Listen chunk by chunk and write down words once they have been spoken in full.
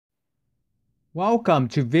Welcome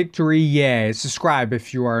to Victory Yay. Subscribe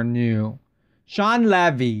if you are new. Shawn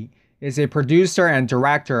Levy is a producer and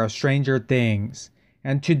director of Stranger Things.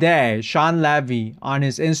 And today, Shawn Levy on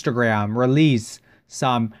his Instagram released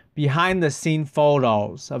some behind the scene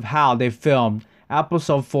photos of how they filmed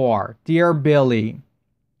episode 4, Dear Billy.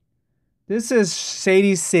 This is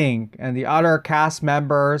Sadie Sink and the other cast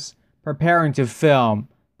members preparing to film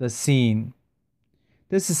the scene.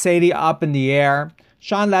 This is Sadie up in the air.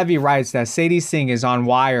 Shawn Levy writes that Sadie Sink is on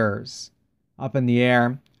wires up in the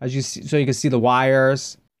air, as you see, so you can see the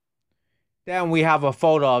wires. Then we have a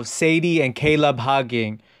photo of Sadie and Caleb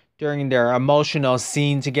hugging during their emotional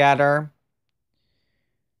scene together.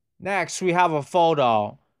 Next, we have a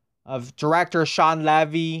photo of director Shawn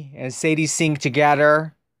Levy and Sadie Sink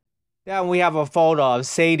together. Then we have a photo of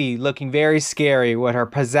Sadie looking very scary with her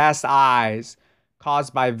possessed eyes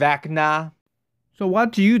caused by Vecna. So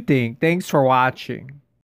what do you think? Thanks for watching.